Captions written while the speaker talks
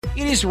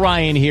It is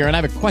Ryan here, and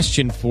I have a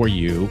question for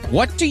you.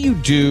 What do you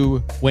do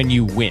when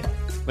you win?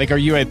 Like, are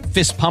you a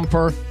fist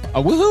pumper,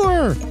 a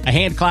woohooer, a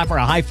hand clapper,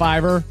 a high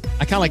fiver?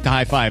 I kind of like the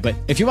high five, but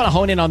if you want to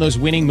hone in on those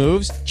winning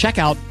moves, check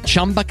out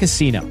Chumba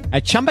Casino.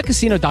 At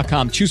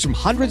ChumbaCasino.com, choose from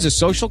hundreds of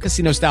social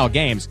casino-style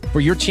games for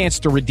your chance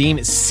to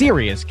redeem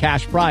serious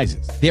cash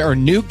prizes. There are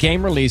new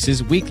game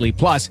releases weekly,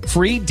 plus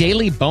free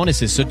daily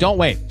bonuses, so don't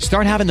wait.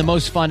 Start having the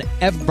most fun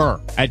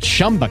ever at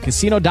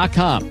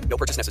ChumbaCasino.com. No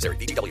purchase necessary.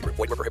 VGW. Void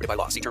where prohibited by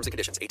law. See terms and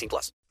conditions.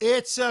 18+.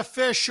 It's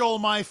official,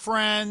 my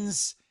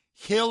friends.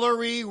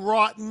 Hillary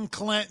Rotten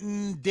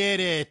Clinton did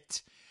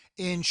it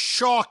in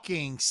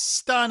shocking,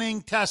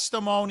 stunning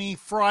testimony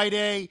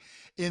Friday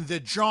in the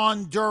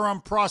John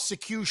Durham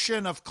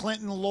prosecution of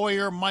Clinton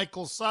lawyer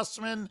Michael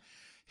Sussman.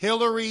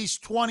 Hillary's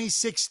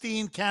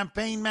 2016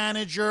 campaign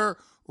manager,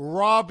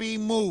 Robbie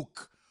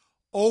Mook,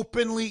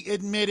 openly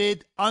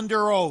admitted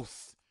under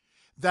oath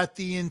that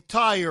the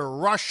entire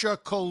Russia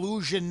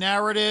collusion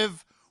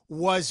narrative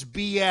was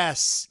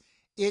BS.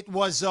 It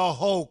was a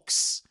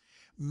hoax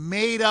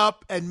made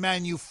up and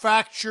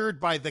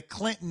manufactured by the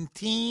Clinton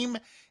team,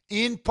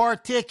 in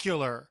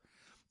particular,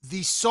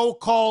 the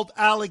so-called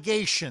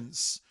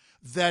allegations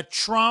that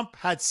Trump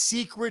had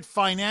secret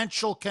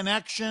financial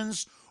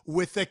connections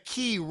with a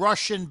key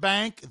Russian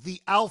bank,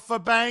 the Alfa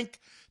Bank,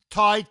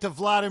 tied to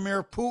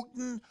Vladimir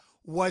Putin,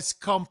 was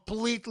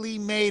completely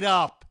made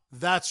up.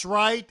 That's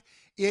right.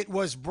 It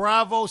was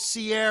Bravo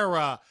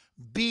Sierra,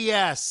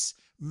 BS,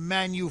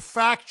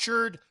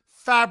 manufactured,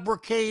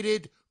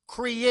 fabricated,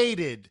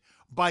 created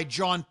by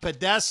John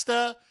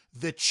Podesta,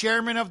 the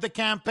chairman of the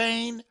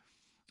campaign,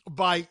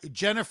 by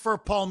Jennifer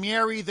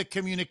Palmieri, the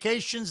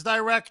communications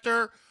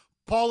director,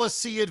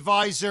 policy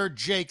advisor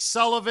Jake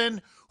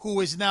Sullivan, who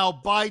is now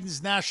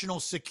Biden's national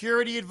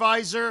security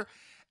advisor,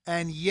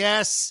 and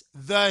yes,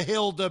 the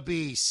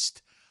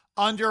Hildebeest.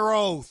 Under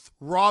oath,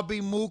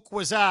 Robbie Mook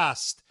was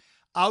asked,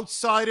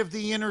 outside of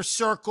the inner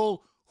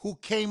circle, who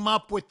came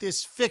up with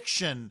this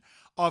fiction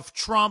of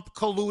Trump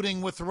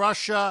colluding with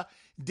Russia,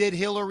 did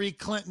Hillary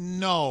Clinton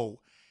know?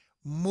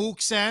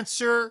 Mook's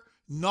answer,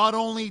 not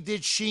only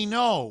did she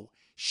know,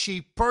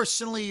 she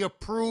personally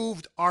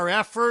approved our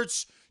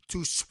efforts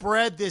to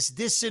spread this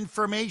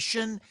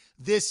disinformation,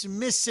 this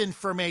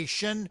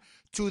misinformation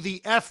to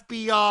the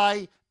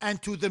FBI and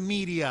to the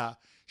media.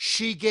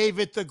 She gave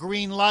it the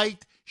green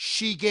light.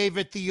 She gave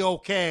it the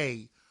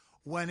okay.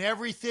 When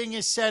everything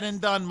is said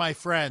and done, my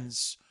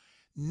friends,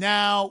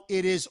 now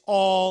it is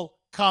all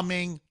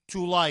coming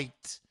to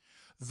light.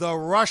 The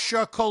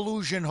Russia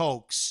collusion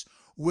hoax,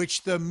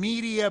 which the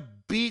media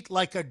beat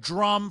like a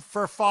drum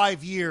for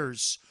 5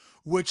 years,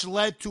 which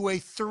led to a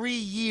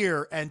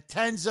 3-year and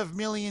tens of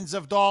millions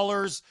of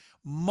dollars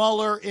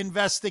Mueller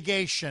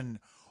investigation,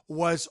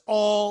 was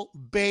all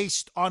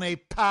based on a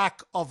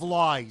pack of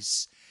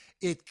lies.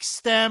 It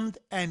stemmed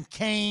and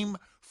came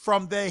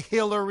from the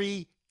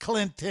Hillary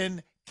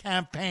Clinton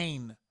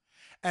campaign.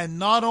 And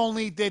not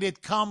only did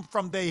it come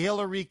from the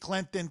Hillary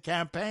Clinton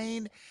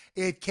campaign,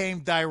 it came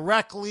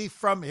directly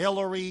from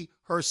Hillary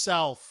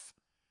herself.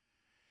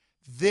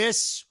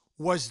 This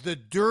was the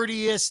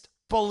dirtiest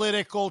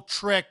political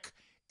trick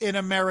in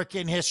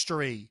American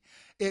history.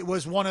 It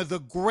was one of the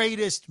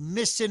greatest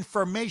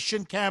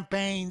misinformation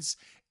campaigns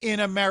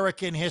in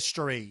American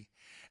history.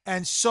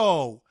 And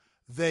so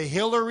the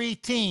Hillary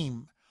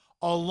team,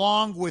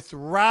 along with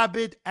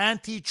rabid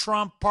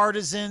anti-Trump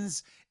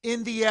partisans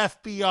in the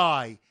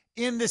FBI,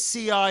 in the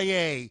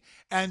CIA,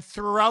 and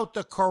throughout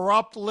the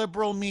corrupt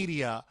liberal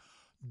media,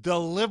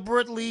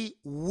 deliberately,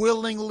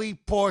 willingly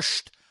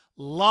pushed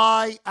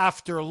lie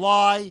after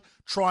lie,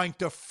 trying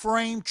to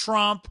frame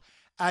Trump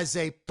as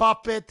a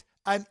puppet,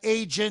 an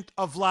agent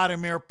of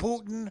Vladimir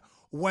Putin,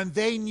 when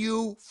they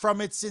knew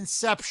from its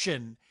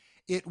inception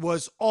it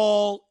was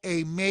all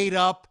a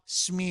made-up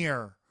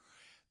smear.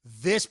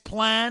 This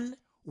plan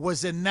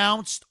was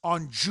announced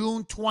on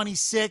June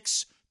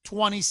 26,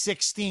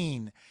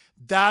 2016.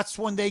 That's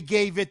when they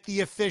gave it the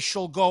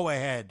official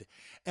go-ahead.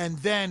 And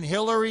then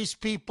Hillary's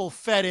people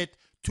fed it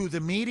to the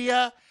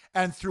media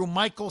and through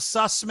Michael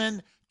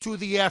Sussman to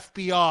the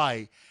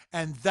FBI.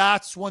 And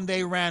that's when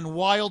they ran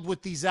wild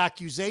with these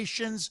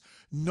accusations,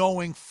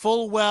 knowing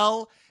full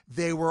well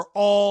they were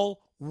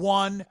all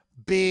one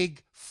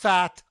big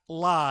fat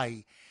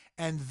lie.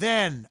 And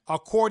then,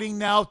 according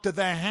now to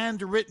the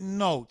handwritten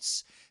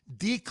notes,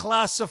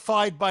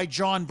 declassified by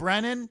John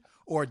Brennan,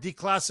 or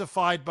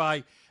declassified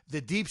by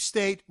the deep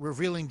state,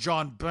 revealing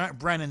John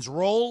Brennan's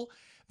role,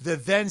 the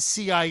then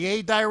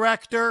CIA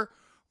director,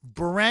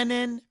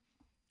 Brennan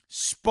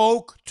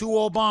spoke to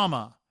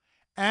Obama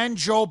and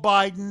Joe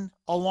Biden,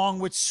 along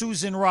with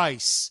Susan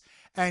Rice,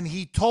 and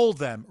he told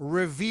them,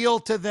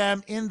 revealed to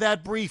them in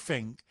that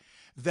briefing,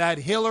 that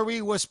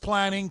Hillary was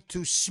planning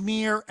to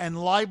smear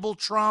and libel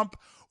Trump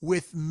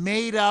with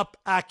made-up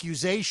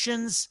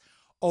accusations.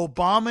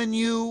 Obama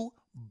knew,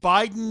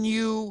 Biden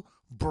knew,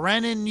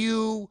 Brennan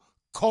knew,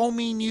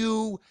 Comey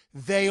knew,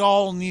 they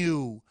all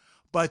knew.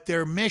 But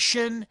their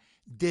mission,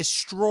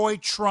 destroy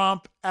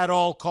Trump at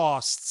all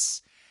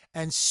costs.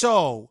 And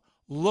so,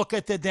 look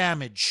at the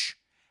damage.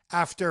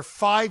 After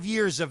 5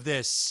 years of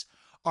this,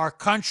 our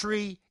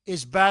country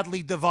is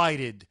badly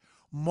divided.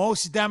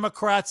 Most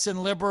Democrats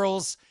and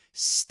liberals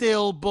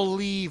still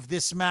believe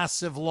this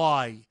massive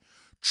lie.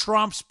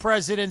 Trump's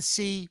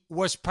presidency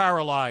was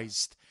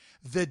paralyzed.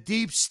 The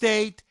deep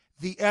state,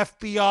 the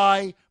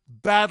FBI,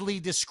 badly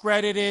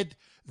discredited.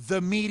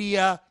 The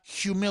media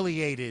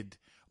humiliated.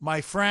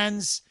 My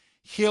friends,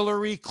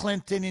 Hillary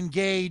Clinton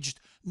engaged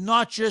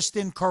not just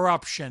in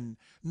corruption,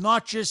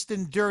 not just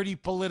in dirty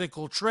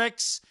political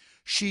tricks.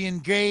 She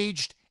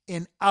engaged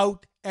in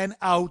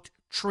out-and-out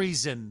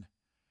treason.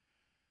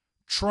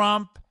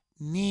 Trump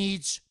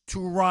needs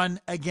to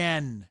run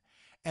again.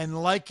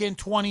 And like in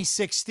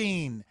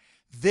 2016,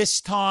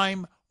 this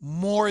time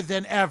more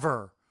than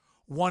ever,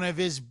 one of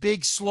his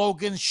big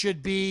slogans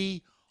should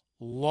be,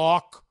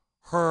 lock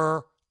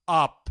her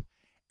up.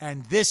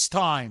 And this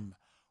time,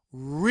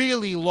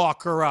 really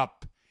lock her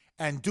up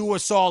and do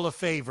us all a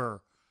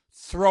favor.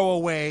 Throw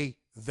away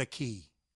the key.